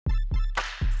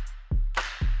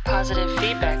Positive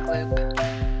feedback loop.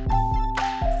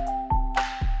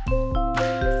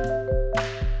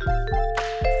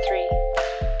 Three,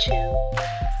 two,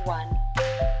 one.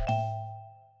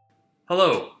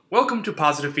 Hello, welcome to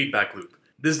Positive Feedback Loop.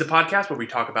 This is the podcast where we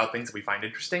talk about things that we find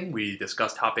interesting, we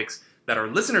discuss topics that our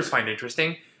listeners find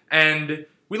interesting, and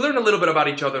we learn a little bit about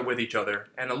each other with each other,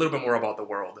 and a little bit more about the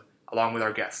world, along with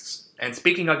our guests. And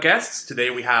speaking of guests,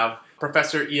 today we have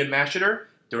Professor Ian Masheter,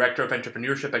 Director of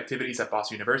Entrepreneurship Activities at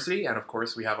Boston University, and of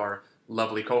course we have our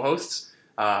lovely co-hosts,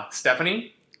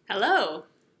 Stephanie. Hello.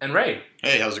 And Ray.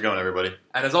 Hey, how's it going, everybody?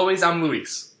 And as always, I'm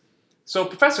Luis. So,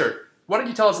 Professor, why don't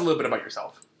you tell us a little bit about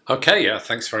yourself? Okay, yeah,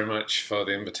 thanks very much for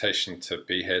the invitation to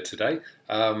be here today.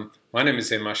 My name is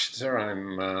Ian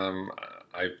Masheter.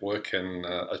 I work in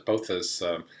both as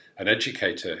an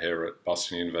educator here at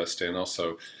Boston University and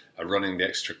also running the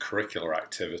extracurricular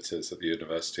activities at the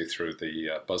university through the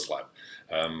Buzz Lab.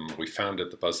 We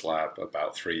founded the Buzz Lab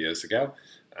about 3 years ago,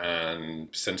 and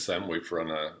since then we've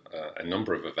run a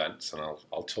number of events, and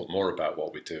I'll talk more about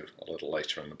what we do a little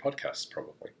later in the podcast,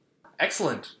 probably.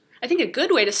 Excellent. I think a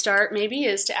good way to start maybe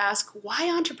is to ask, why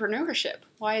entrepreneurship?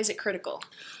 Why is it critical?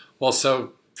 Well,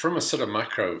 so from a sort of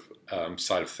macro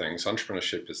side of things,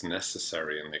 entrepreneurship is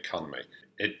necessary in the economy.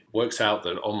 It works out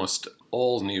that almost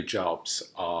all new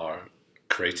jobs are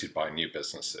created by new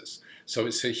businesses. So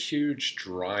it's a huge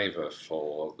driver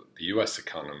for the US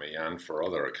economy and for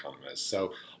other economies.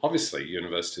 So obviously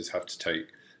universities have to take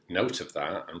note of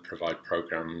that and provide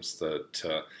programs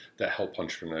that help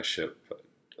entrepreneurship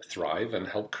thrive and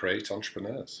help create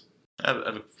entrepreneurs. I have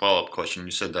a follow-up question.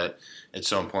 You said that it's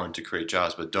so important to create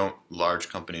jobs, but don't large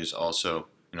companies also,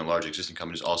 large existing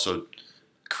companies also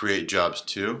create jobs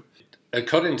too?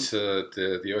 According to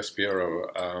the US Bureau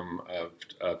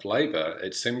of Labor,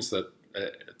 it seems that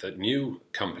new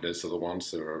companies are the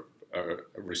ones that are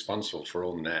responsible for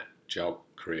all net job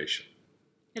creation.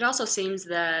 It also seems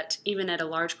that even at a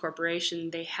large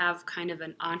corporation, they have kind of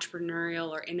an entrepreneurial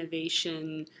or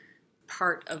innovation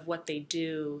part of what they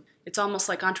do. It's almost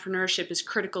like entrepreneurship is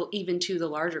critical even to the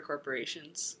larger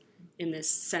corporations in this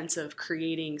sense of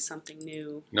creating something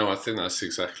new. No, I think that's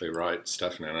exactly right,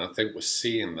 Stephanie, and I think we're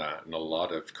seeing that in a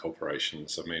lot of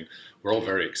corporations. I mean, we're all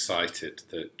very excited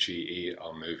that GE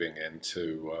are moving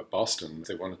into Boston.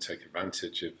 They want to take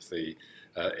advantage of the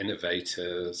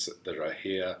innovators that are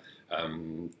here,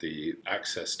 the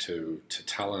access to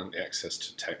talent, the access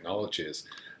to technologies,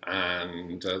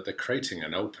 and they're creating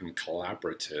an open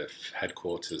collaborative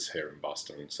headquarters here in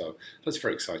Boston. So that's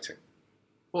very exciting.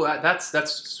 Well,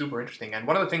 that's super interesting. And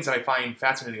one of the things that I find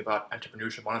fascinating about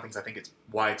entrepreneurship, one of the things I think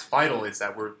why it's vital is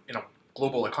that we're in a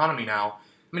global economy now.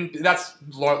 I mean, that's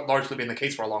largely been the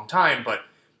case for a long time, but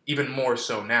even more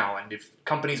so now. And if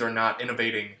companies are not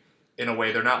innovating in a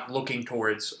way, they're not looking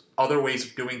towards other ways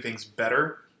of doing things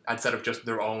better instead of just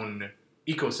their own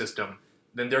ecosystem,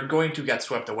 then they're going to get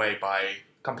swept away by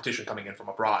competition coming in from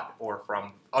abroad or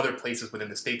from other places within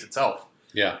the States itself.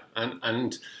 Yeah,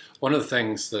 and one of the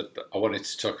things that I wanted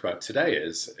to talk about today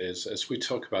is as we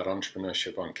talk about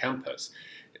entrepreneurship on campus,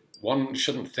 one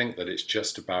shouldn't think that it's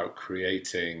just about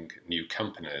creating new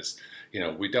companies.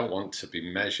 We don't want to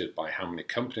be measured by how many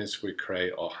companies we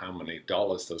create or how many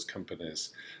dollars those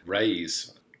companies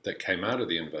raise that came out of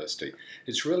the university.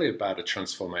 It's really about a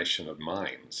transformation of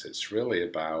minds. It's really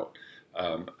about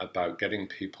getting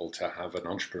people to have an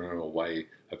entrepreneurial way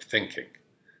of thinking.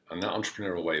 And that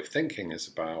entrepreneurial way of thinking is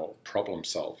about problem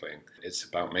solving. It's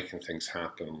about making things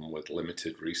happen with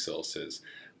limited resources.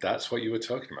 That's what you were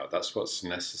talking about. That's what's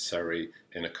necessary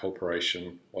in a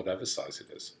corporation, whatever size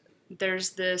it is.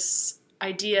 There's this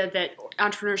idea that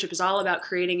entrepreneurship is all about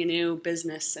creating a new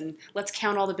business, and let's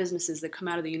count all the businesses that come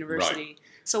out of the university. Right.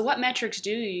 So what metrics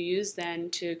do you use then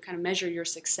to kind of measure your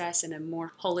success in a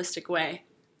more holistic way?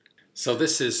 So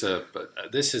this is a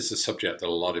subject that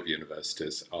a lot of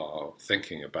universities are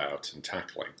thinking about and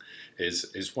tackling,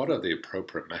 is what are the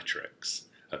appropriate metrics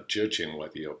of judging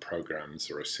whether your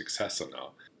programs are a success or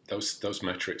not. Those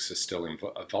metrics are still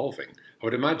evolving. I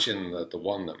would imagine that the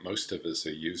one that most of us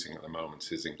are using at the moment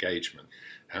is engagement.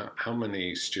 How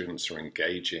many students are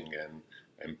engaging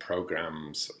in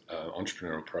programs,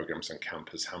 entrepreneurial programs on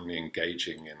campus, how many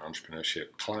engaging in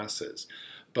entrepreneurship classes.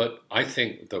 But I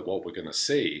think that what we're going to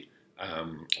see, I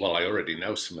already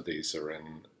know some of these are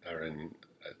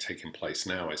taking place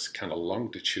now, is kind of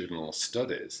longitudinal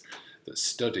studies that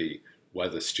study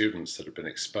whether students that have been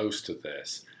exposed to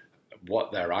this,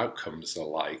 what their outcomes are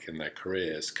like in their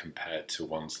careers compared to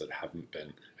ones that haven't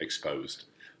been exposed.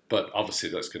 But obviously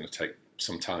that's going to take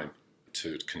some time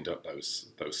to conduct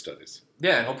those studies.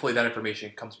 Yeah, and hopefully that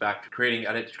information comes back to creating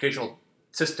an educational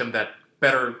system that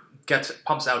better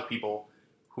pumps out people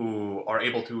who are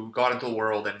able to go out into the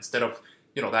world and instead of,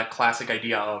 that classic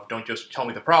idea of don't just tell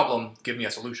me the problem, give me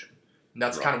a solution. And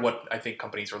that's kind of what I think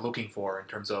companies are looking for in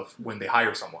terms of when they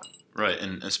hire someone. Right,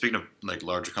 and speaking of like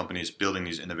larger companies building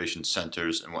these innovation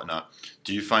centers and whatnot,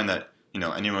 do you find that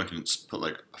anyone can put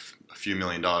like a few $1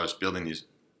 million building these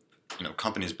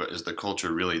companies, but is the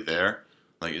culture really there?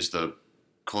 Like, is the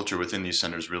culture within these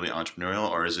centers really entrepreneurial,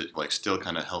 or is it like still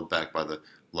kind of held back by the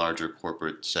larger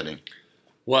corporate setting?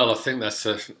 Well, I think that's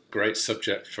a great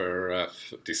subject for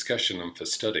discussion and for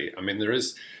study. I mean, there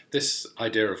is this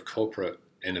idea of corporate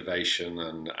innovation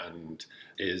and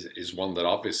is one that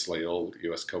obviously all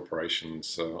US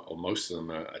corporations, or most of them,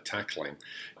 are tackling.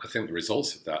 I think the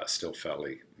results of that are still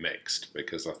fairly mixed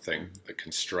because I think the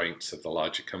constraints of the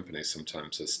larger companies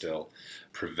sometimes are still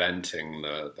preventing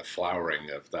the flowering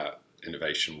of that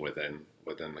innovation within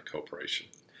the corporation.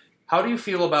 How do you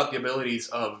feel about the abilities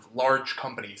of large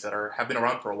companies that have been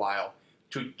around for a while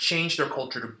to change their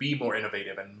culture to be more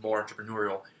innovative and more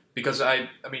entrepreneurial? Because I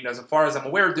mean, as far as I'm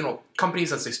aware,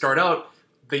 companies as they start out,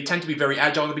 they tend to be very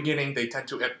agile in the beginning. They tend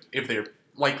to, if they're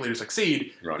likely to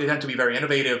succeed, Right. They tend to be very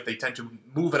innovative. They tend to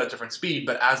move at a different speed.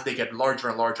 But as they get larger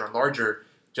and larger and larger,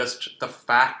 just the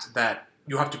fact that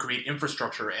you have to create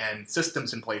infrastructure and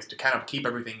systems in place to kind of keep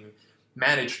everything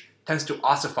managed tends to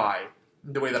ossify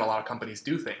the way that a lot of companies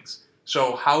do things.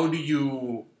 So how do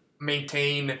you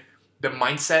maintain the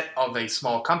mindset of a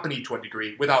small company to a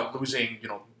degree without losing,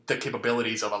 the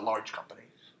capabilities of a large company?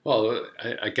 Well,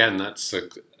 again, that's a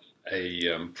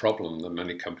problem that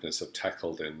many companies have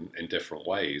tackled in different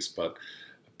ways. But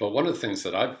one of the things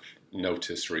that I've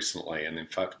noticed recently, and in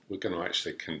fact, we're going to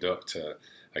actually conduct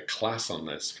a class on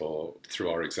this through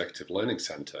our Executive Learning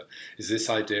Center, is this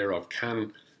idea of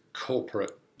can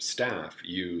corporate staff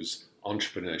use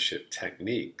entrepreneurship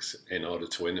techniques in order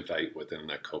to innovate within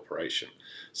their corporation.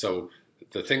 So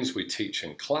the things we teach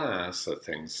in class are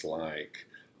things like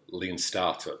lean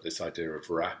startup, this idea of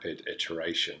rapid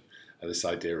iteration, and this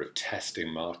idea of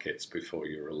testing markets before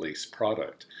you release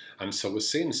product. And so we're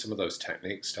seeing some of those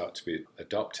techniques start to be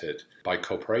adopted by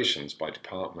corporations, by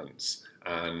departments.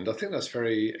 And I think that's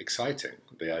very exciting,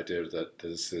 the idea that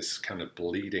there's this kind of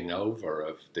bleeding over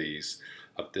of these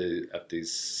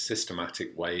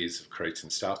systematic ways of creating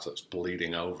startups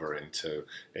bleeding over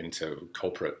into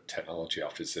corporate technology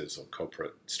offices or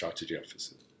corporate strategy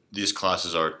offices. These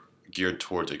classes are geared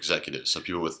towards executives, so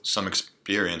people with some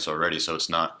experience already, so it's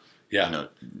not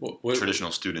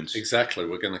traditional students. Exactly.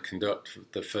 We're going to conduct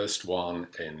the first one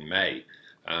in May.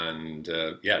 And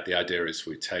the idea is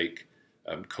we take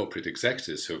corporate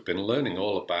executives who have been learning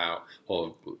all about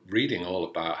or reading all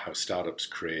about how startups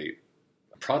create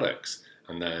products,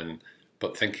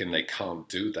 but thinking they can't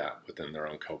do that within their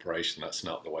own corporation. That's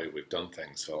not the way we've done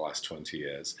things for the last 20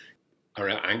 years. Are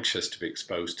anxious to be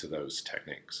exposed to those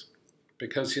techniques.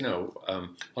 Because,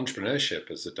 entrepreneurship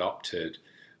has adopted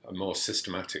a more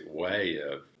systematic way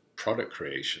of product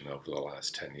creation over the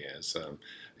last 10 years,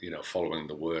 following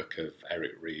the work of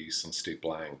Eric Ries and Steve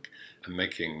Blank and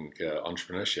making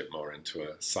entrepreneurship more into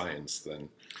a science than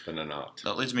an art.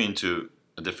 That leads me into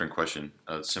a different question,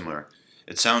 similar.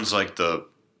 It sounds like that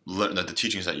the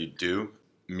teachings that you do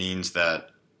means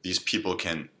that these people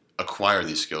can acquire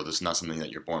these skills. It's not something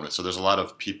that you're born with. So there's a lot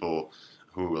of people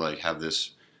who have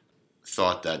this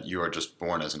thought that you are just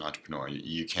born as an entrepreneur.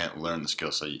 You can't learn the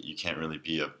skills, so you can't really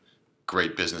be a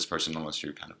great business person unless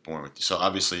you're kind of born with it. So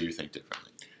obviously you think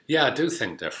differently. Yeah, I do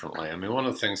think differently. I mean, one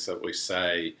of the things that we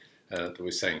say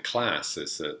in class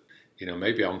is that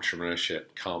maybe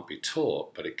entrepreneurship can't be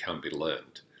taught, but it can be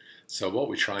learned. So what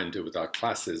we try and do with our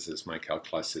classes is make our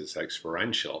classes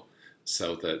experiential,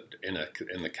 so that in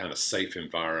the kind of safe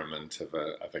environment of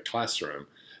a classroom,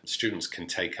 students can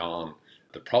take on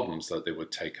the problems that they would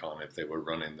take on if they were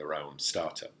running their own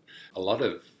startup. A lot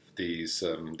of these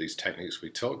techniques we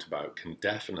talked about can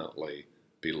definitely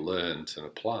be learned and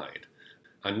applied.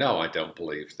 And no, I don't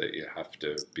believe that you have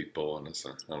to be born as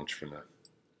an entrepreneur.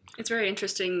 It's very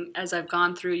interesting as I've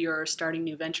gone through your Starting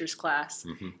New Ventures class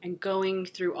and going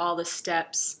through all the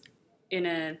steps in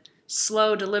a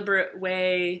slow, deliberate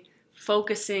way,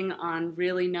 focusing on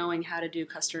really knowing how to do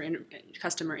customer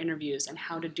interviews and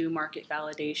how to do market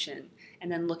validation,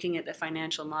 and then looking at the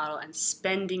financial model and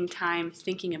spending time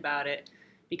thinking about it,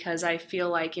 because I feel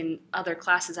like in other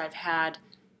classes I've had,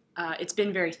 it's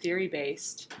been very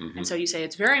theory-based. And so you say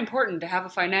it's very important to have a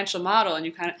financial model,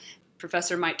 and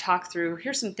professor might talk through,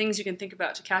 here's some things you can think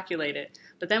about to calculate it.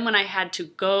 But then when I had to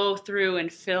go through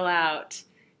and fill out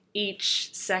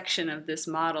each section of this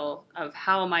model of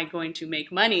how am I going to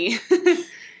make money,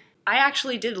 I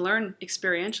actually did learn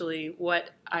experientially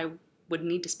what I would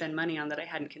need to spend money on that I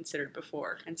hadn't considered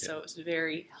before. And so it was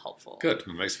very helpful. Good. It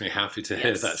makes me happy to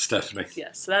hear that, Stephanie.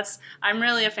 Yes. So I'm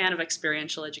really a fan of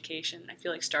experiential education. I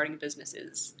feel like starting a business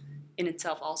is in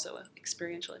itself also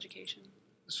experiential education.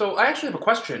 So I actually have a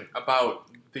question about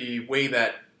the way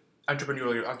that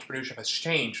entrepreneurship has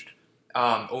changed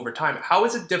over time. How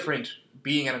is it different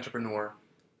being an entrepreneur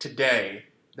today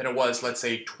than it was, let's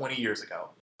say, 20 years ago?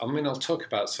 I mean, I'll talk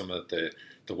about some of the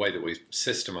way that we've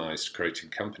systemized creating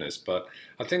companies, but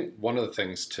I think one of the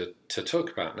things to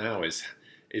talk about now is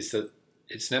that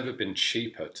it's never been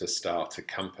cheaper to start a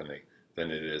company than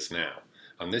it is now.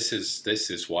 And this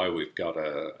is why we've got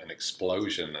an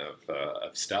explosion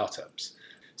of startups.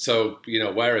 So,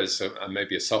 whereas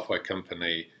maybe a software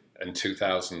company in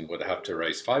 2000 would have to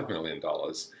raise $5 million,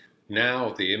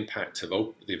 now the impact of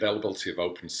the availability of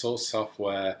open source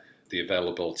software, the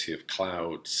availability of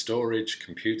cloud storage,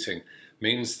 computing,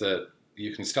 means that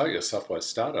you can start your software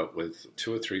startup with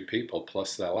 2 or 3 people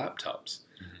plus their laptops.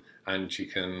 And you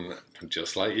can,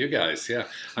 just like you guys,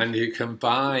 and you can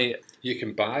buy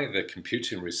the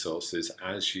computing resources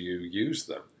as you use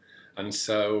them. And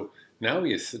so now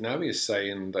you're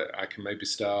saying that I can maybe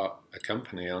start a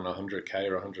company on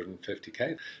 100K or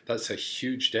 150K. That's a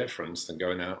huge difference than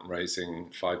going out and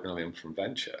raising 5 million from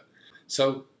venture.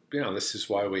 So, this is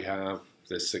why we have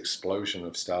this explosion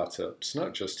of startups,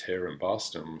 not just here in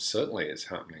Boston. Certainly it's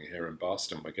happening here in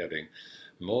Boston. We're getting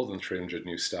more than 300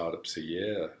 new startups a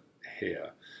year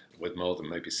here, with more than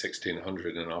maybe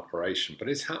 1,600 in operation. But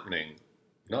it's happening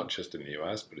not just in the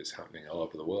US, but it's happening all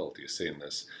over the world. You're seeing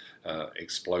this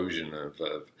explosion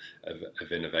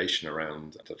of innovation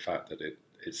around the fact that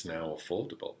it's now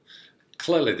affordable.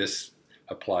 Clearly, this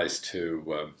applies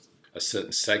to a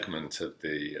certain segment of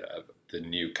the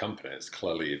new companies.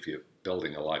 Clearly, if you're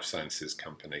building a life sciences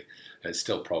company, it's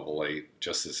still probably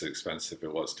just as expensive as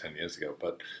it was 10 years ago.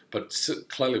 But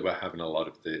clearly, we're having a lot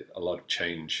of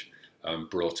change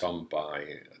brought on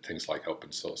by things like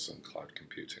open source and cloud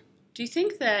computing. Do you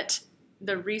think that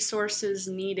the resources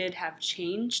needed have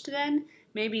changed then?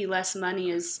 Maybe less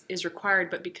money is required,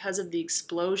 but because of the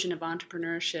explosion of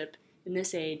entrepreneurship in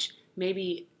this age,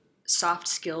 maybe soft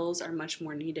skills are much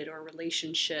more needed, or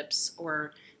relationships,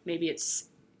 or maybe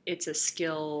it's a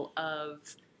skill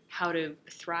of how to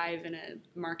thrive in a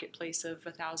marketplace of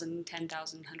 1,000,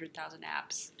 10,000, 100,000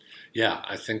 apps. Yeah,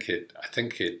 I think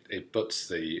it puts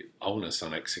the onus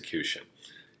on execution.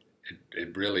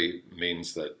 It really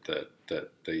means that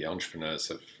the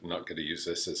entrepreneurs are not going to use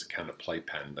this as a kind of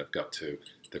playpen. They've got to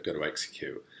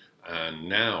execute. And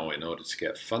now, in order to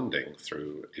get funding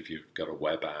through, if you've got a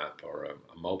web app or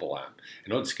a mobile app,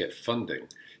 in order to get funding,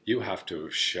 you have to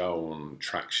have shown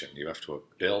traction. You have to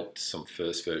have built some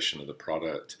first version of the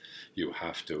product. You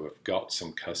have to have got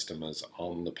some customers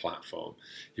on the platform.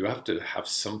 You have to have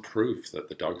some proof that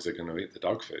the dogs are going to eat the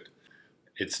dog food.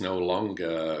 It's no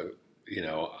longer,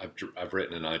 I've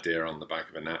written an idea on the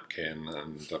back of a napkin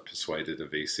and I persuaded a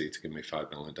VC to give me $5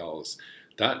 million.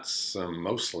 That's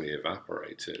mostly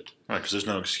evaporated. Right, because there's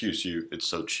no excuse. It's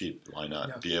so cheap. Why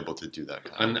not be able to do that?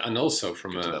 And also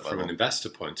from an investor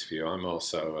point of view, I'm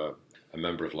also a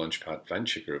member of Launchpad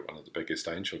Venture Group, one of the biggest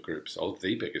angel groups, or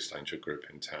the biggest angel group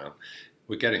in town.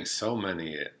 We're getting so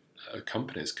many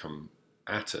companies come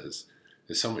at us.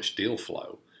 There's so much deal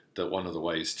flow that one of the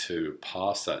ways to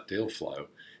pass that deal flow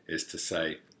is to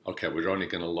say, okay, we're only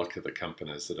going to look at the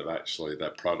companies that have actually, their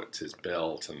product is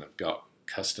built and they've got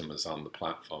customers on the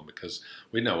platform, because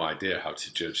we have no idea how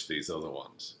to judge these other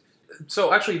ones.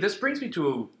 So actually, this brings me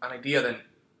to an idea that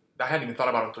I hadn't even thought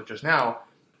about until just now.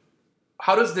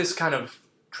 How does this kind of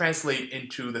translate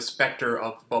into the specter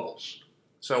of bubbles?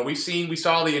 So we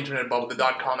saw the internet bubble, the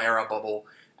 .com era bubble,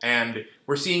 and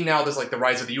we're seeing now this the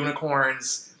rise of the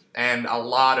unicorns and a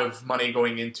lot of money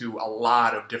going into a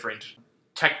lot of different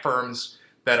tech firms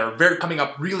that are coming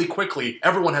up really quickly.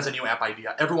 Everyone has a new app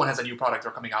idea. Everyone has a new product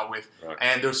they're coming out with. Right.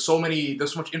 And there's so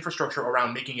much infrastructure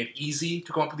around making it easy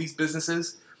to come up with these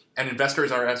businesses. And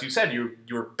investors are, as you said,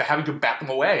 you're having to bat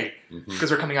them away because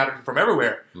they're coming out from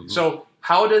everywhere. Mm-hmm. So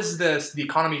how does the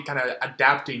economy kind of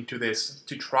adapting to this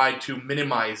to try to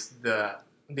minimize the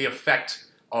effect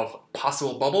of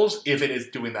possible bubbles, if it is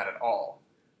doing that at all?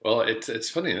 Well, it's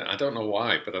funny. I don't know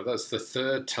why, but that's the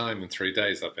third time in 3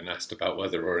 days I've been asked about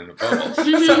whether we're in a bubble.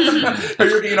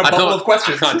 You're in a bubble of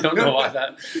questions. I don't know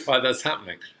why that's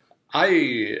happening.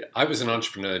 I was an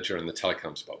entrepreneur during the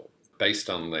telecoms bubble. Based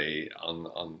on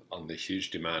the huge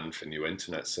demand for new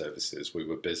internet services, we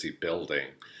were busy building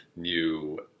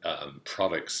new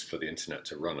products for the internet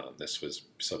to run on. This was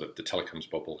sort of the telecoms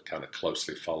bubble kind of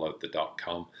closely followed the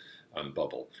 .com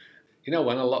bubble.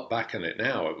 When I look back on it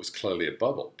now, it was clearly a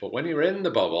bubble. But when you're in the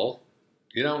bubble,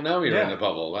 You don't know you're in Yeah. a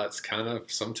bubble. That's kind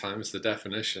of sometimes the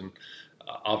definition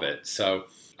of it. So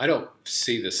I don't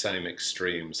see the same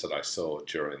extremes that I saw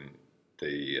during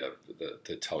the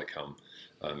telecom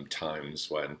times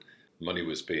when money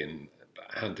was being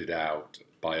handed out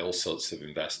by all sorts of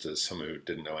investors, some who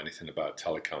didn't know anything about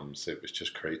telecoms. It was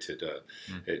just created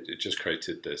it just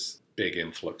created this big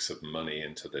influx of money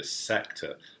into this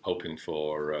sector, hoping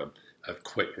for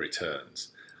quick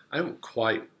returns. I don't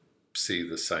quite see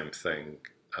the same thing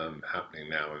happening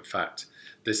now. In fact,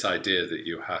 this idea that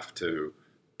you have to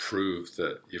prove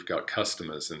that you've got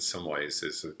customers in some ways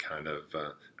is a kind of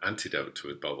antidote to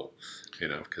a bubble,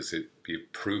 because you're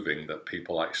proving that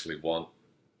people actually want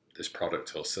this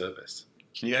product or service.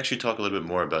 Can you actually talk a little bit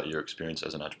more about your experience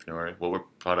as an entrepreneur? What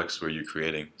products were you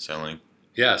creating, selling?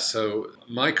 Yeah, so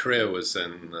my career was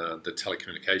in the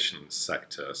telecommunications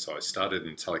sector. So I started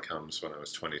in telecoms when I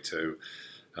was 22,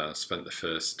 spent the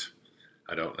first,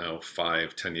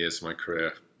 5-10 years of my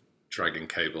career dragging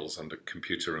cables under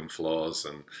computer room floors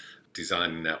and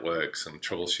designing networks and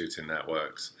troubleshooting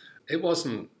networks. It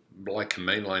wasn't like a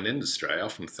mainline industry. I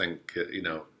often think,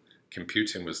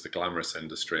 computing was the glamorous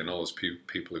industry, and all those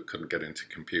people who couldn't get into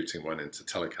computing went into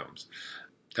telecoms.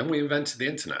 Then we invented the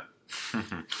internet.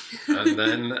 And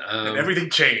then And everything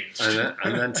changed. and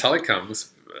then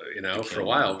telecoms, for a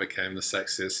while became the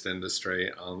sexiest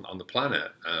industry on the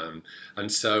planet.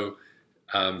 And so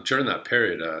during that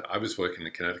period, I was working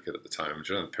in Connecticut at the time.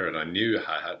 During that period, I knew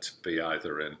I had to be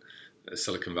either in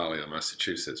Silicon Valley or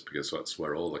Massachusetts, because that's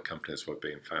where all the companies were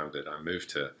being founded. I moved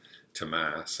to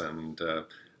Mass, and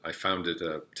I founded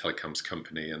a telecoms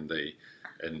company in the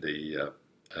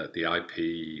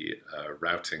IP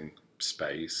routing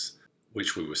space,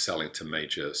 which we were selling to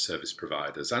major service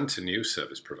providers and to new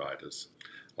service providers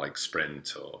like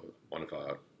Sprint, or one of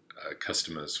our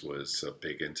customers was a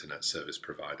big internet service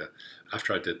provider.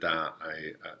 After I did that,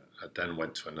 I then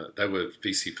went to another. They were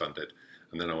VC funded,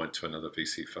 and then I went to another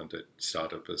VC funded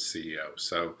startup as CEO.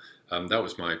 So that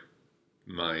was my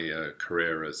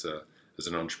career as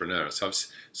an entrepreneur. So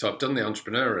I've done the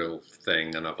entrepreneurial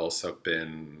thing, and I've also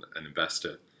been an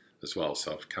investor as well.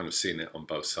 So I've kind of seen it on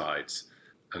both sides.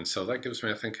 And so that gives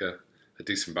me, I think, a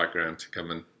decent background to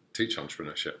come and teach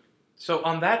entrepreneurship. So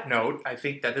on that note, I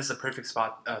think that this is a perfect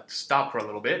spot to stop for a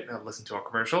little bit and listen to our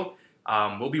commercial.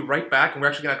 We'll be right back, and we're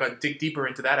actually going to dig deeper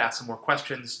into that, ask some more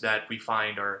questions that we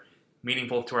find are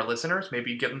meaningful to our listeners,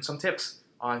 maybe give them some tips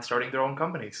on starting their own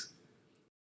companies.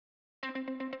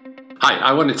 Hi,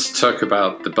 I wanted to talk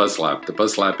about the Buzz Lab. The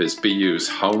Buzz Lab is BU's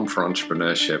home for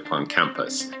entrepreneurship on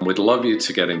campus. We'd love you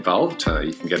to get involved.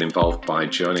 You can get involved by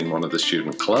joining one of the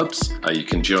student clubs. You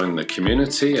can join the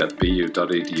community at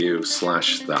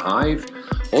bu.edu/thehive,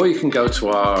 or you can go to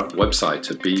our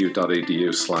website at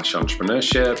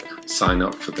bu.edu/entrepreneurship, sign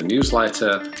up for the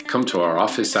newsletter, come to our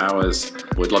office hours.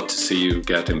 We'd love to see you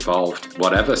get involved,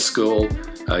 whatever school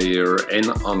you're in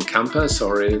on campus,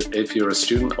 or if you're a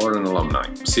student or an alumni.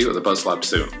 See you at the Buzz Lab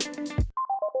soon.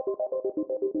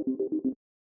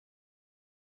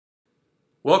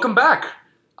 Welcome back.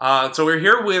 So we're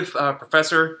here with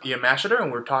Professor Ian Masheter, and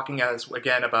we're talking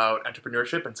again about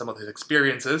entrepreneurship and some of his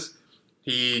experiences.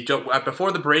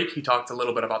 Before the break, he talked a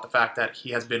little bit about the fact that he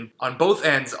has been on both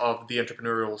ends of the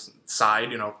entrepreneurial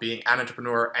side, being an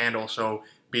entrepreneur and also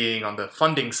being on the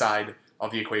funding side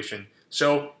of the equation.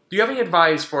 So do you have any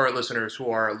advice for our listeners who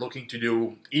are looking to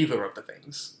do either of the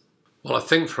things? Well, I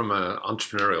think from an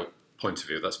entrepreneurial point of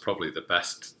view, that's probably the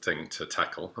best thing to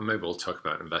tackle. And maybe we'll talk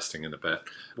about investing in a bit.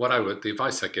 The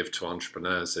advice I give to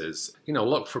entrepreneurs is,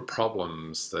 look for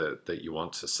problems that you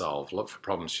want to solve. Look for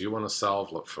problems you want to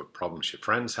solve. Look for problems your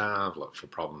friends have. Look for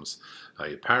problems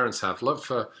your parents have. Look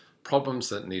for problems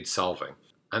that need solving.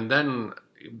 And then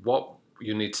what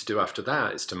you need to do after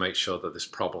that is to make sure that this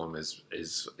problem is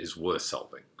worth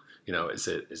solving. Is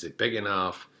it big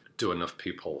enough? Do enough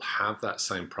people have that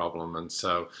same problem? And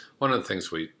so one of the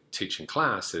things we teach in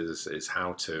class is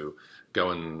how to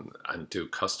go and do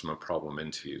customer problem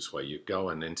interviews, where you go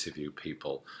and interview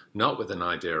people, not with an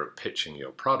idea of pitching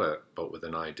your product, but with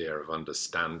an idea of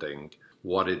understanding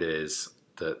what it is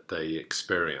that they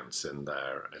experience in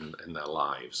their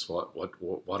lives. What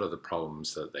are the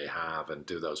problems that they have, and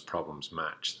do those problems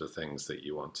match the things that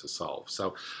you want to solve?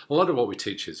 So a lot of what we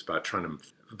teach is about trying to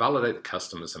validate the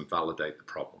customers and validate the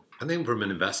problem. I think from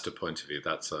an investor point of view,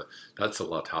 that's a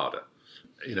lot harder.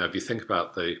 If you think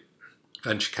about the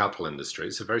venture capital industry,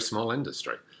 it's a very small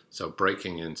industry. So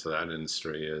breaking into that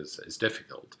industry is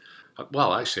difficult.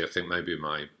 Well, actually, I think maybe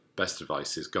my best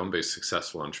advice is go and be a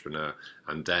successful entrepreneur,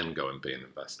 and then go and be an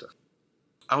investor.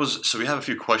 So we have a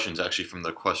few questions actually from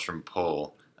the question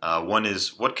poll. One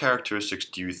is, what characteristics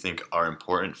do you think are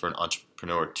important for an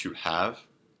entrepreneur to have?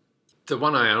 The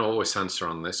one I always answer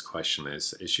on this question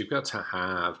is you've got to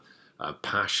have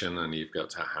passion and you've got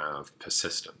to have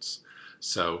persistence.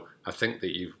 So I think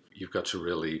that you've got to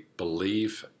really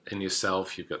believe in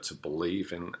yourself. You've got to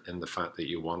believe in the fact that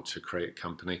you want to create a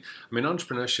company. I mean,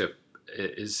 entrepreneurship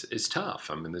is tough.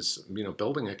 I mean,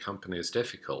 building a company is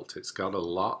difficult. It's got a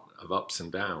lot of ups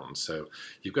and downs. So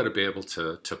you've got to be able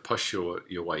to push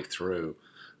your way through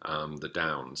the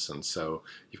downs. And so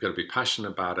you've got to be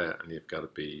passionate about it, and you've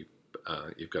got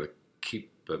to keep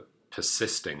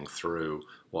persisting through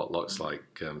what looks like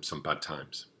some bad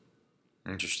times.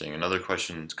 Interesting. Another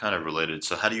question is kind of related.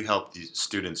 So how do you help these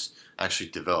students actually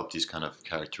develop these kind of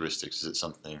characteristics? Is it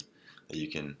something that you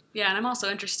can... Yeah, and I'm also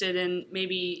interested in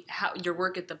maybe how your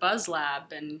work at the Buzz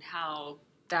Lab and how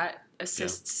that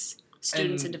assists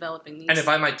students in developing these. And if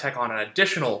I might tack on an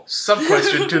additional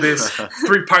sub-question to this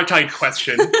tripartite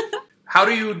question, how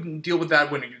do you deal with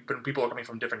that when people are coming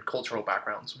from different cultural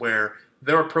backgrounds, where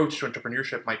their approach to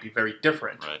entrepreneurship might be very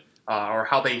different, Right. Or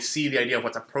how they see the idea of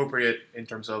what's appropriate in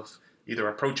terms of either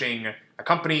approaching a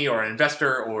company or an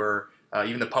investor or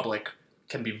even the public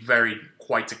can be varied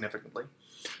quite significantly?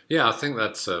 Yeah, I think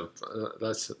that's a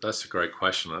great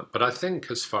question. But I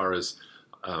think as far as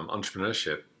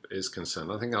entrepreneurship is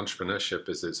concerned, I think entrepreneurship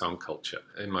is its own culture.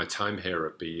 In my time here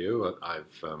at BU,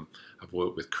 I've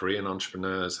worked with Korean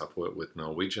entrepreneurs, I've worked with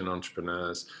Norwegian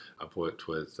entrepreneurs, I've worked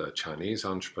with Chinese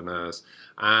entrepreneurs,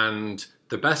 and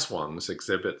the best ones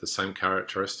exhibit the same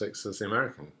characteristics as the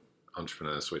American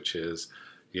entrepreneurs, which is,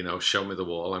 show me the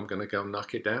wall, I'm going to go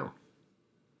knock it down.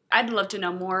 I'd love to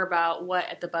know more about what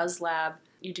at the Buzz Lab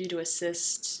you do to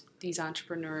assist these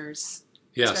entrepreneurs,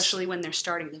 especially when they're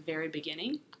starting at the very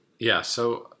beginning. Yeah,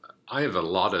 so I have a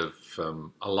lot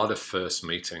of first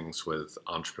meetings with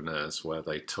entrepreneurs where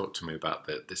they talk to me about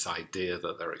this idea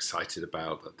that they're excited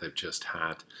about, that they've just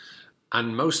had.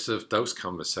 And most of those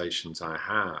conversations I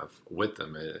have with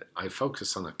them, I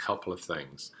focus on a couple of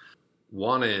things.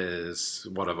 One is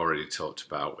what I've already talked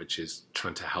about, which is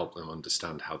trying to help them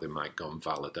understand how they might go and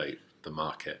validate the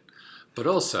market. But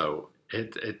also,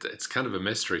 it's kind of a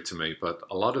mystery to me, but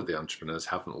a lot of the entrepreneurs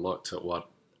haven't looked at what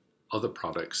other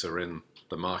products are in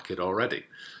the market already.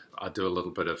 I do a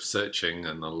little bit of searching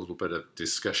and a little bit of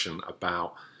discussion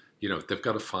about, they've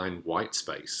got to find white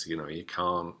space. You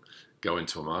can't go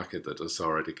into a market that has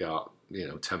already got,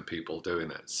 10 people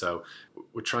doing it. So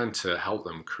we're trying to help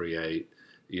them create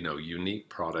unique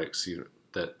products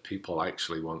that people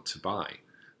actually want to buy.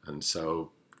 And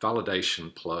so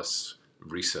validation plus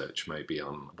research maybe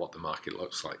on what the market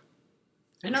looks like.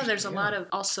 I know there's a lot of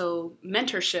also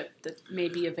mentorship that may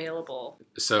be available.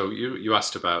 So you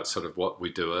asked about sort of what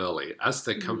we do early. As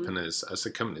the companies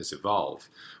evolve,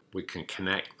 we can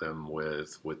connect them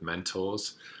with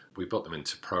mentors. We put them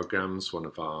into programs. One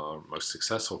of our most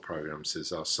successful programs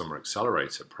is our Summer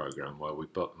Accelerator program, where we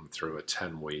put them through a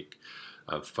 10-week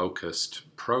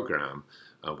focused program.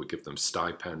 We give them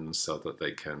stipends so that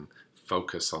they can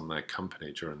focus on their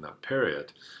company during that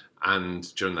period.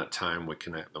 And during that time, we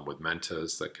connect them with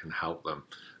mentors that can help them.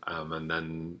 And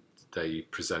then they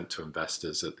present to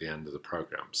investors at the end of the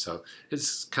program. So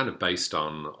it's kind of based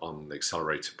on the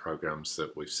accelerator programs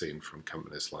that we've seen from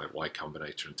companies like Y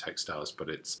Combinator and Techstars, but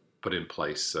it's put in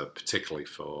place particularly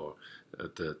for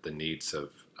the needs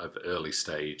of early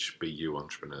stage BU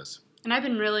entrepreneurs. And I've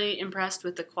been really impressed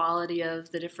with the quality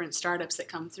of the different startups that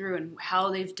come through and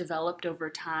how they've developed over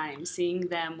time. Seeing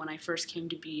them when I first came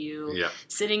to BU,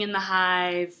 sitting in the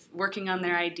hive, working on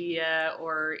their idea,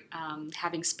 or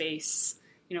having space,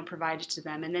 provided to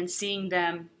them, and then seeing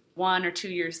them 1 or 2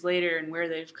 years later and where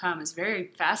they've come is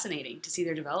very fascinating to see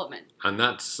their development. And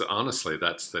that's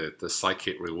the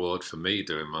psychic reward for me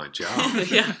doing my job.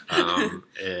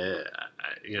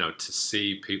 To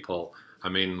see people. I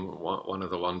mean, one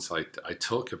of the ones I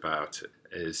talk about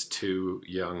is 2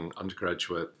 young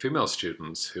undergraduate female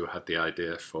students who had the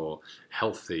idea for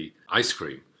healthy ice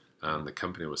cream. The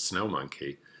company was Snow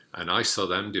Monkey. And I saw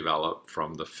them develop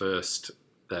from their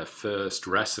first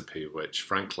recipe, which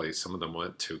frankly, some of them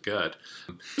weren't too good,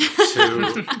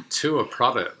 to a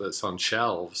product that's on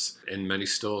shelves in many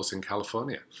stores in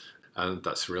California. And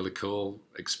that's a really cool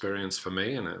experience for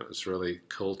me. And it was really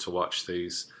cool to watch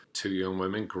these 2 young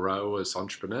women grow as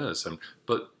entrepreneurs.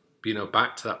 But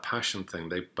back to that passion thing,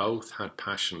 they both had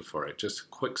passion for it. Just a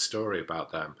quick story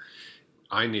about them.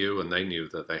 I knew and they knew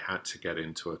that they had to get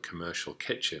into a commercial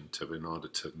kitchen in order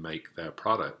to make their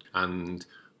product. And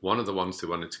one of the ones they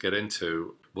wanted to get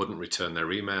into wouldn't return their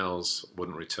emails,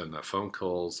 wouldn't return their phone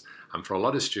calls. And for a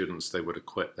lot of students, they would have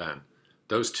quit then.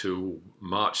 Those 2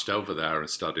 marched over there and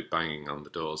started banging on the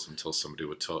doors until somebody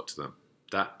would talk to them.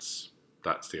 That's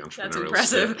that's the entrepreneurial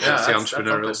impressive. spirit. Yeah, That's the that's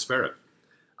entrepreneurial something. spirit.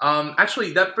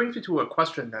 Actually, that brings me to a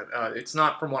question that it's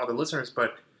not from one of the listeners,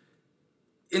 but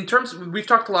in terms, we've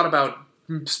talked a lot about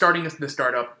starting the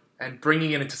startup and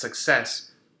bringing it into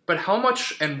success, but how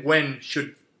much and when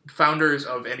should founders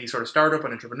of any sort of startup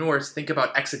and entrepreneurs think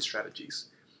about exit strategies?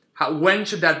 When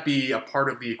should that be a part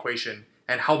of the equation,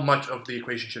 and how much of the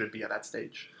equation should it be at that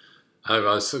stage?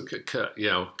 So,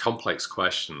 complex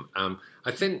question.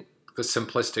 I think the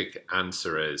simplistic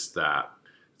answer is that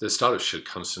the startup should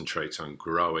concentrate on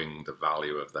growing the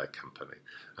value of their company.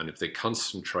 And if they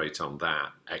concentrate on that,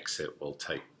 exit will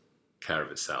take care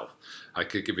of itself. I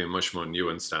could give you a much more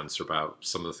nuanced answer about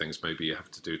some of the things maybe you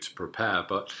have to do to prepare,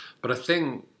 but I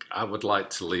think I would like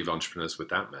to leave entrepreneurs with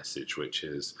that message, which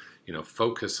is,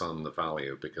 focus on the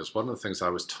value, because one of the things I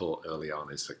was taught early on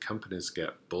is that companies get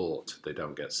bought, they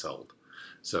don't get sold.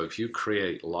 So if you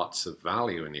create lots of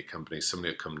value in your company,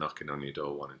 somebody will come knocking on your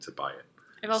door wanting to buy it.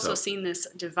 I've also seen this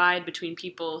divide between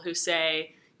people who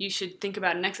say you should think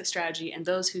about an exit strategy and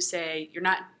those who say you're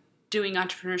not doing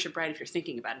entrepreneurship right if you're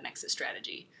thinking about an exit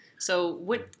strategy. So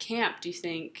what camp do you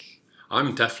think?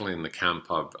 I'm definitely in the camp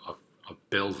of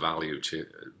build value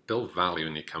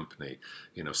in your company.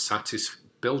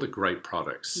 Build a great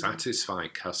product, satisfy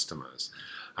customers.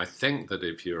 I think that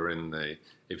if you're in the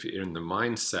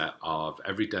mindset of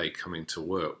every day coming to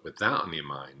work with that on your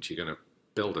mind, you're going to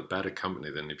build a better company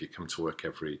than if you come to work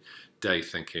every day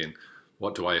thinking,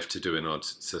 what do I have to do in order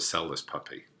to sell this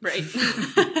puppy? Right.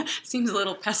 Seems a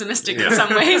little pessimistic in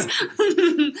some ways.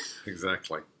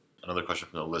 Exactly. Another question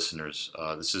from the listeners.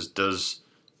 Does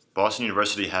Boston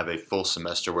University have a full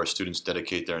semester where students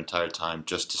dedicate their entire time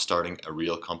just to starting a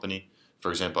real company? For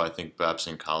example, I think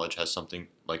Babson College has something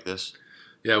like this.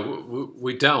 Yeah,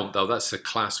 we don't, though. That's a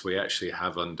class we actually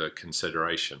have under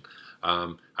consideration.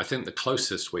 I think the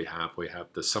closest we have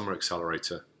the Summer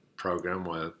Accelerator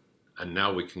program, and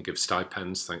now we can give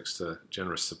stipends thanks to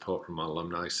generous support from our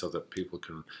alumni, so that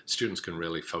students can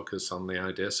really focus on the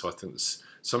idea. So I think the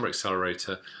Summer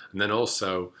Accelerator, and then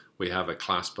also we have a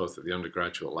class both at the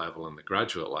undergraduate level and the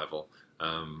graduate level.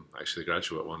 Actually, the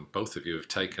graduate one, both of you have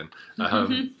taken,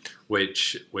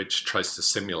 which tries to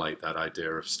simulate that idea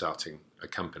of starting a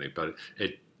company. But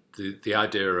the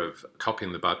idea of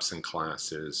copying the Babson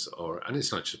classes, and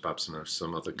it's not just Babson, or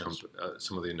some other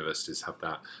universities have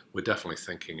that. We're definitely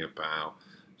thinking about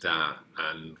that,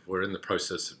 and we're in the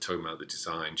process of talking about the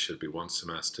design. Should be 1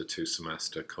 semester, 2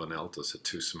 semester. Cornell does a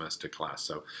 2-semester class.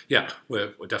 So yeah,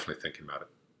 we're definitely thinking about it.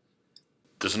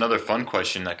 There's another fun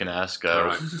question I can ask. All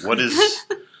right. What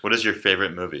is your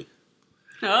favorite movie?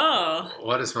 Oh.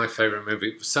 What is my favorite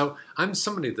movie? So I'm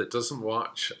somebody that doesn't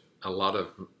watch a lot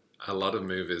of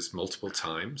movies multiple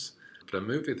times, but a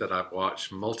movie that I've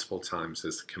watched multiple times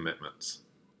is Commitments.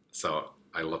 So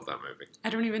I love that movie.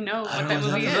 I don't even know what I'm that not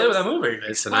movie familiar with is. that movie.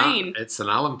 Explain. It's an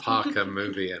Alan Parker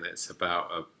movie, and it's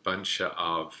about a bunch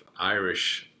of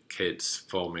Irish kids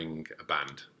forming a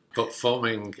band, but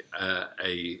forming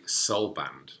a soul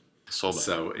band. Soul band.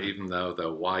 So even though they're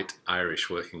white Irish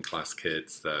working class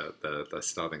kids, they're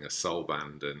starting a soul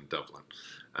band in Dublin,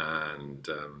 and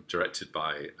directed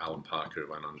by Alan Parker,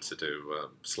 who went on to do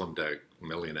Slumdog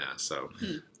Millionaire. So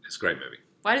it's a great movie.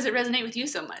 Why does it resonate with you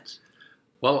so much?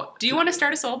 Well, Do you want to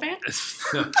start a soul band?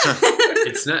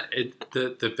 it's not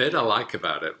the bit I like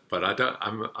about it, but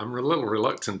I'm a little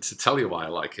reluctant to tell you why I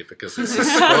like it, because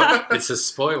it's a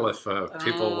spoiler for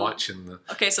people watching the.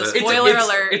 Okay, so the- spoiler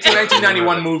alert. It's a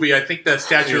 1991 movie. I think the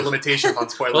statute of limitations on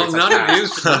spoilers. Well,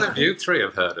 has none of you three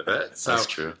have heard of it. So, That's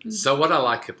true. So what I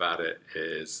like about it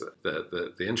is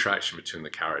the interaction between the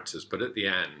characters, but at the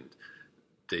end,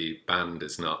 the band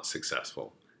is not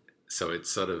successful, so it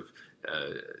sort of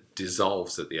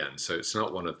dissolves at the end. So it's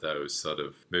not one of those sort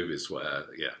of movies where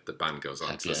the band goes on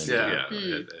Happy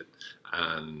to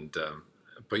end.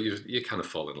 but you kind of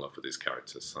fall in love with these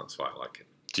characters. So that's why I like it.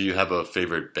 Do you have a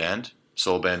favorite band,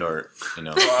 soul band, or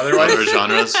otherwise? other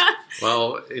genres?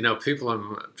 Well, people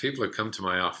who come to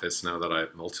my office know that I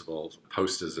have multiple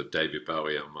posters of David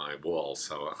Bowie on my wall,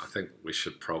 so I think we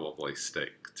should probably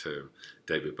stick to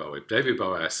David Bowie. David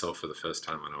Bowie I saw for the first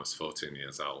time when I was 14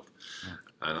 years old,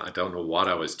 and I don't know what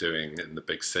I was doing in the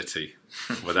big city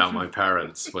without my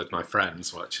parents, with my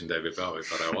friends watching David Bowie,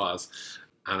 but I was.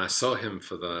 And I saw him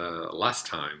for the last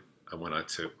time when I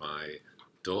took my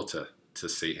daughter to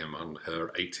see him on her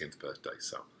 18th birthday,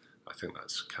 so I think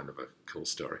that's kind of a cool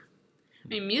story. I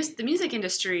mean, the music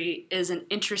industry is an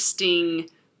interesting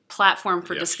platform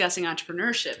for Yes. discussing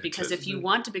entrepreneurship, It because is. if you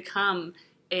want to become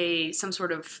some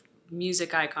sort of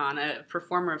music icon, a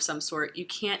performer of some sort, you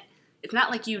can't. It's not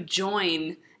like you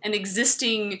join an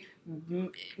existing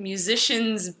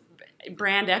musicians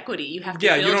brand equity. You have to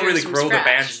Yeah, build you don't yours really from grow the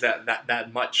scratch. bands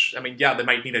that much. I mean, yeah, they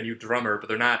might need a new drummer, but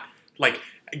they're not like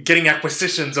getting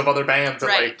acquisitions of other bands and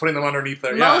Right. like putting them underneath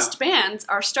their Most bands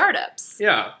are startups.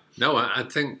 Yeah. No, I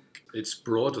think it's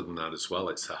broader than that as well.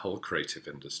 It's the whole creative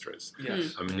industries. Yeah.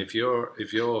 Yes. I mean, if you're,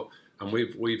 and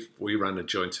we ran a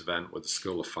joint event with the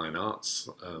School of Fine Arts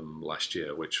last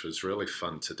year, which was really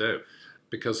fun to do,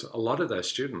 because a lot of their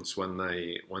students, when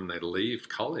they leave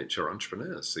college, are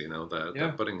entrepreneurs. You know,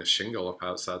 they're putting a shingle up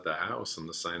outside their house and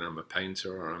they're saying, "I'm a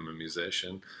painter," or "I'm a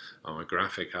musician," "I'm a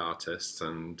graphic artist,"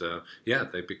 and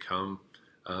they become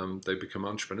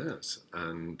entrepreneurs.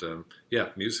 And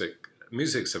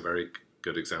music's a very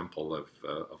good example of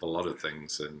a lot of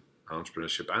things in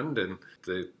entrepreneurship and in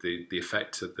the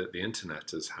effect that the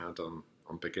internet has had on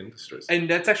big industries. And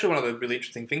that's actually one of the really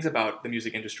interesting things about the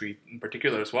music industry in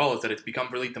particular as well, is that it's become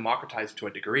really democratized to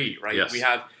a degree, right? Yes.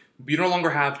 We no longer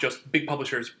have just big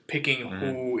publishers picking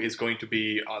who is going to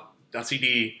be a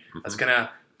CD that's going to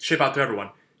ship out to everyone.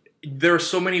 There are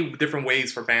so many different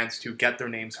ways for bands to get their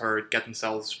names heard, get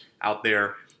themselves out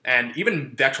there. And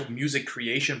even the actual music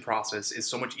creation process is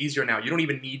so much easier now. You don't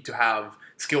even need to have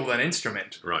skill with an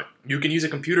instrument. Right. You can use a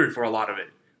computer for a lot of it,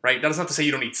 right? That's not to say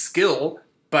you don't need skill,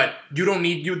 but you don't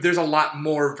need there's a lot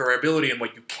more variability in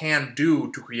what you can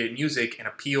do to create music and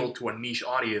appeal to a niche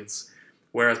audience.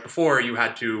 Whereas before you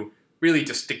had to really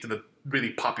just stick to the really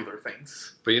popular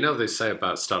things. But they say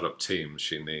about startup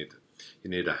teams, you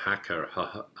need a hacker,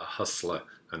 a hustler,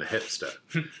 and a hipster.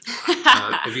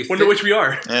 If you Wonder which we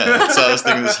are. Yeah, so I was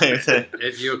thinking the same thing.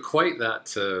 If you equate that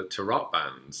to rock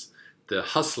bands, the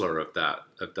hustler of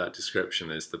that description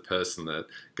is the person that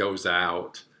goes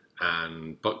out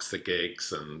and books the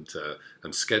gigs and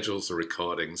schedules the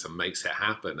recordings and makes it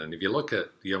happen. And if you look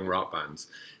at young rock bands,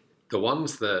 the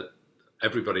ones that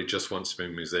everybody just wants to be a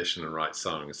musician and write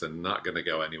songs are not going to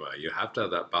go anywhere. You have to have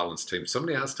that balanced team.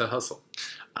 Somebody has to hustle.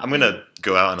 I'm going to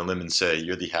go out on a limb and say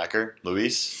you're the hacker,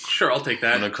 Luis. Sure, I'll take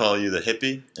that. I'm going to call you the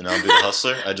hippie, and I'll be the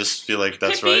hustler. I just feel like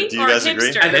that's Hippie right. Do you or guys hipster? agree?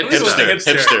 I think it was the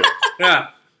hipster. Yeah.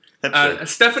 Hipster.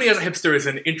 Stephanie as a hipster is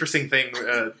an interesting thing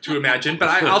to imagine, but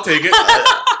I'll take it.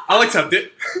 I'll accept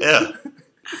it. Yeah.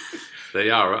 They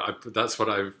are. That's what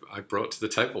I brought to the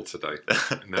table today.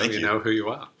 Now Thank you you. know who you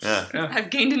are. Yeah. I've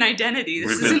gained an identity. This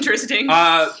We've is been- interesting.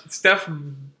 Steph,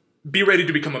 be ready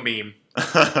to become a meme.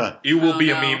 You will Oh, be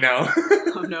no. a meme now.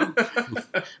 Oh no,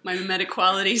 my mimetic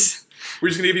qualities. We're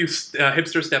just gonna give you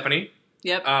hipster Stephanie.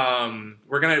 Yep.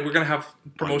 We're gonna have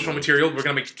promotional material. We're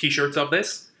gonna make T-shirts of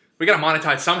this. We gotta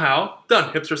monetize somehow.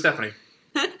 Done, hipster Stephanie.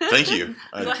 Thank you.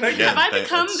 Have I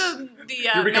become the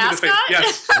You're becoming mascot? the face.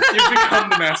 Yes, you've become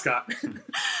the mascot.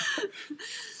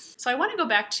 So I want to go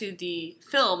back to the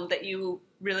film that you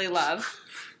really love.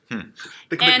 The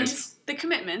commitments. And the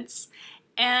commitments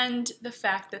and the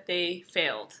fact that they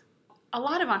failed. A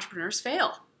lot of entrepreneurs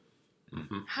fail.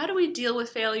 Mm-hmm. How do we deal with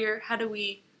failure? How do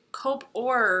we cope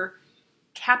or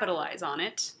capitalize on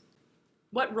it?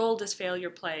 What role does failure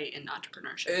play in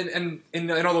entrepreneurship? And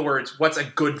in other words, what's a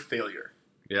good failure?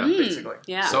 Yeah. Basically.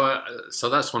 Yeah. So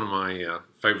that's one of my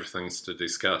favorite things to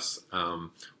discuss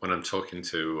when I'm talking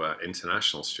to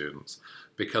international students,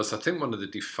 because I think one of the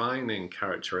defining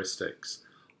characteristics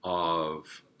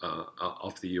of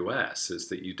the US is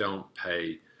that you don't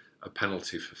pay a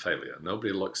penalty for failure.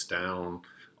 Nobody looks down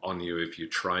on you if you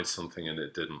tried something and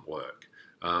it didn't work.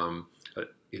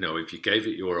 If you gave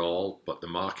it your all, but the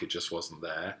market just wasn't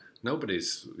there,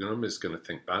 nobody's going to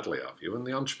think badly of you. And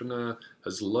the entrepreneur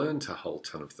has learned a whole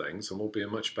ton of things and will be a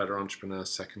much better entrepreneur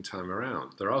second time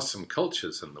around. There are some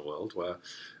cultures in the world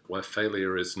where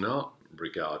failure is not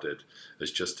regarded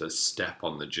as just a step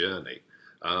on the journey.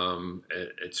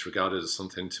 It's regarded as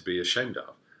something to be ashamed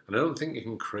of. And I don't think you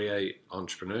can create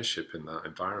entrepreneurship in that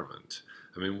environment.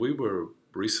 I mean, we were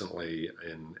recently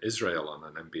in Israel on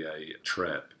an MBA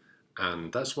trip,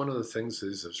 and that's one of the things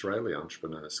these Israeli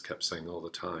entrepreneurs kept saying all the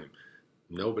time.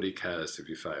 Nobody cares if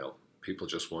you fail. People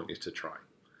just want you to try.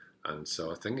 And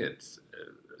so I think it's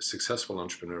successful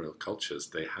entrepreneurial cultures,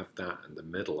 they have that in the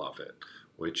middle of it,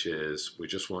 which is we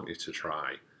just want you to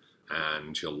try.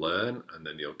 And you'll learn, and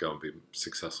then you'll go and be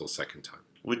successful second time.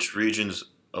 Which regions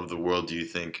of the world do you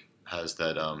think has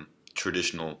that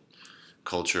traditional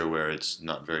culture where it's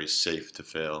not very safe to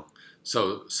fail?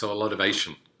 So a lot of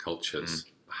Asian cultures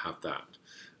have that,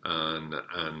 and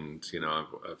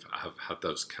I've had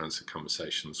those kinds of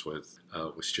conversations with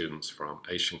students from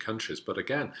Asian countries. But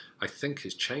again, I think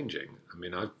it's changing. I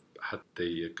mean, I've had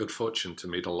the good fortune to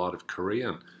meet a lot of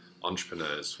Korean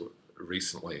entrepreneurs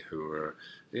recently who are,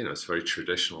 it's a very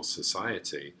traditional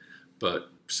society, but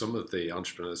some of the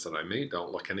entrepreneurs that I meet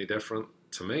don't look any different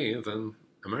to me than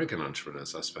American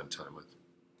entrepreneurs I spend time with.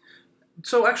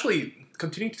 So actually,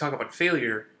 continuing to talk about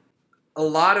failure, a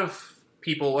lot of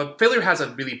people, failure has a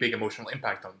really big emotional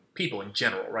impact on people in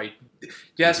general, right?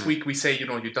 Yes, we say,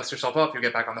 you dust yourself up, you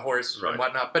get back on the horse Right. and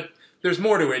whatnot, but there's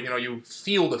more to it. You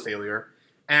feel the failure.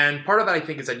 And part of that, I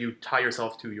think, is that you tie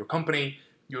yourself to your company,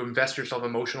 you invest yourself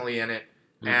emotionally in it.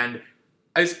 And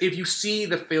if you see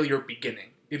the failure beginning,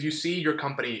 if you see your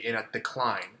company in a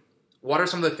decline, what are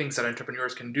some of the things that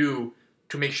entrepreneurs can do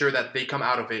to make sure that they come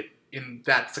out of it in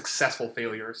that successful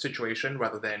failure situation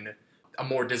rather than a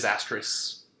more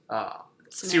disastrous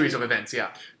series of events?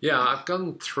 Yeah, I've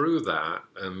gone through that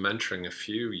and mentoring a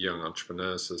few young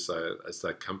entrepreneurs as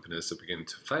their companies are beginning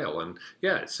to fail, and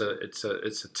yeah, it's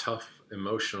a tough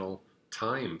emotional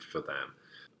time for them.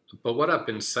 But what I've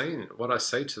been saying, what I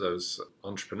say to those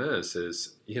entrepreneurs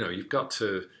is, you've got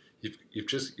to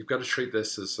treat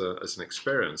this as an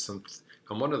experience, and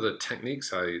one of the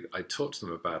techniques I talk to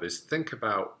them about is think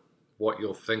about what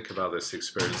you'll think about this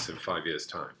experience in 5 years'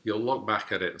 time. You'll look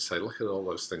back at it and say, look at all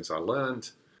those things I learned.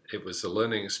 It was a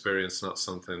learning experience, not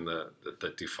something that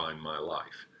defined my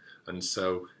life. And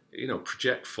so,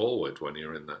 project forward when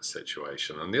you're in that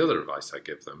situation. And the other advice I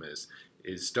give them is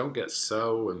don't get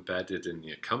so embedded in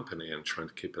your company and trying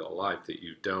to keep it alive that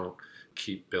you don't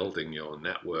keep building your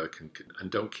network and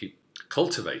don't keep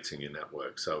cultivating your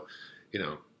network. So,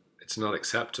 it's not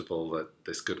acceptable that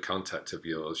this good contact of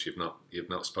yours you've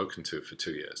not spoken to for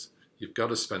 2 years. You've got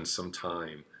to spend some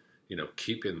time,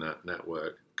 keeping that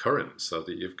network current so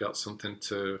that you've got something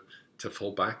to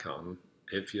fall back on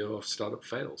if your startup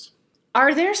fails.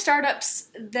 Are there startups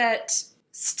that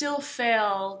still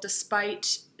fail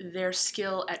despite their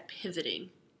skill at pivoting?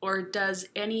 Or does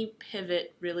any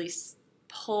pivot really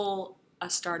pull a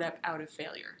startup out of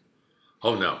failure?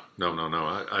 Oh, no.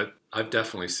 I've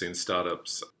definitely seen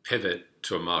startups pivot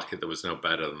to a market that was no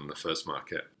better than the first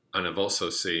market. And I've also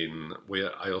seen,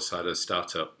 I also had a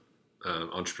startup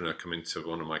entrepreneur come into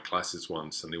one of my classes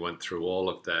once, and they went through all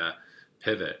of their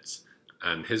pivots.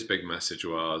 And his big message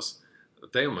was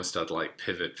they almost had like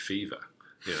pivot fever.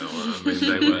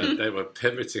 They were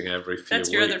pivoting every few weeks.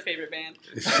 That's your other favorite band.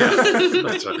 Yeah,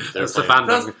 that's right. That's the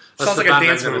band. Sounds like a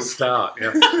dance move. Start.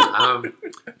 Yeah.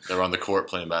 They're on the court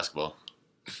playing basketball.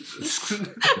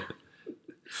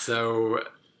 So,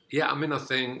 yeah, I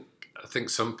think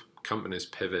some companies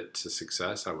pivot to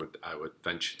success. I would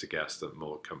venture to guess that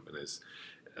more companies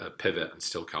pivot and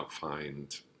still can't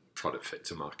find product fit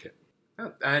to market.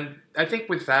 And I think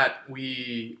with that,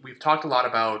 we've talked a lot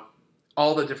about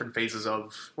all the different phases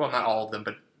of, well, not all of them,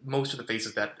 but most of the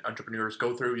phases that entrepreneurs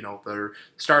go through, their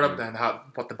startup and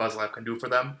what the Buzz Lab can do for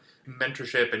them,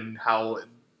 mentorship, and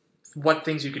what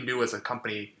things you can do as a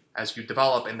company as you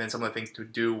develop, and then some of the things to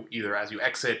do either as you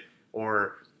exit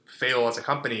or fail as a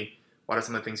company. What are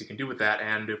some of the things you can do with that?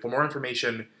 And for more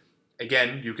information,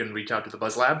 again, you can reach out to the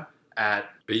Buzz Lab at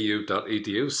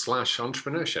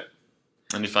bu.edu/entrepreneurship.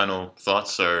 Any final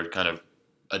thoughts or kind of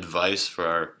advice for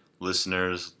our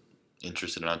listeners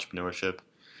interested in entrepreneurship?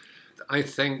 I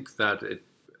think that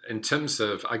in terms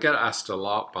of, I get asked a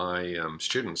lot by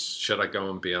students, should I go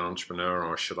and be an entrepreneur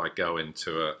or should I go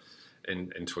into a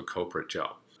corporate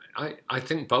job? I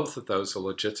think both of those are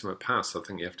legitimate paths. I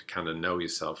think you have to kind of know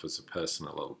yourself as a person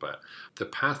a little bit. The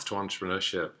path to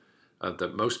entrepreneurship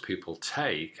that most people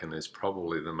take, and is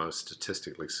probably the most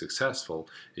statistically successful,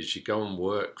 is you go and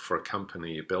work for a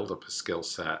company, you build up a skill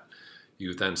set,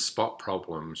 you then spot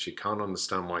problems, you can't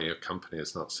understand why your company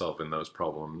is not solving those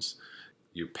problems,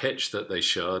 you pitch that they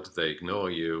should, they ignore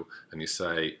you, and you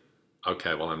say,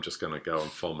 okay, well, I'm just going to go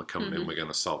and form a company and we're going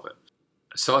to solve it.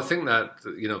 So I think that,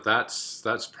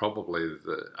 that's probably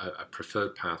a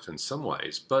preferred path in some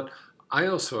ways. But I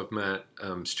also have met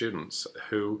students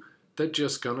who they're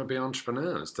just going to be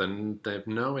entrepreneurs. Then they have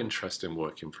no interest in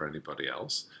working for anybody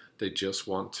else. They just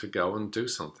want to go and do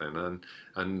something.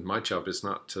 And my job is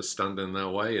not to stand in their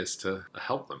way, is to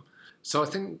help them. So I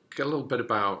think a little bit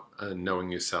about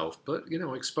knowing yourself, but,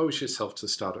 expose yourself to the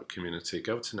startup community,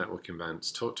 go to networking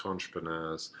events, talk to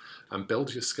entrepreneurs, and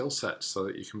build your skill set so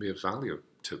that you can be of value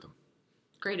to them.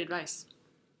 Great advice.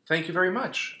 Thank you very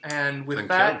much. And with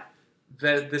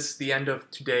this is the end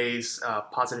of today's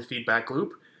positive feedback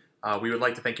loop. We would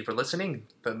like to thank you for listening.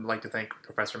 I'd like to thank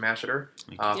Professor Masheter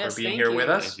for being here with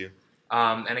us. Thank you.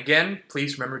 And again,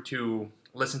 please remember to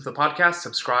listen to the podcast,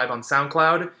 subscribe on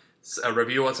SoundCloud,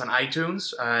 review us on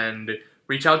iTunes, and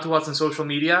reach out to us on social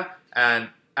media and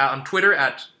on Twitter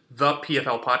at the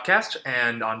PFL Podcast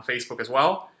and on Facebook as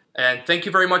well. And thank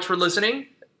you very much for listening.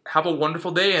 Have a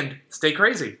wonderful day and stay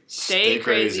crazy. Stay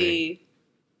crazy.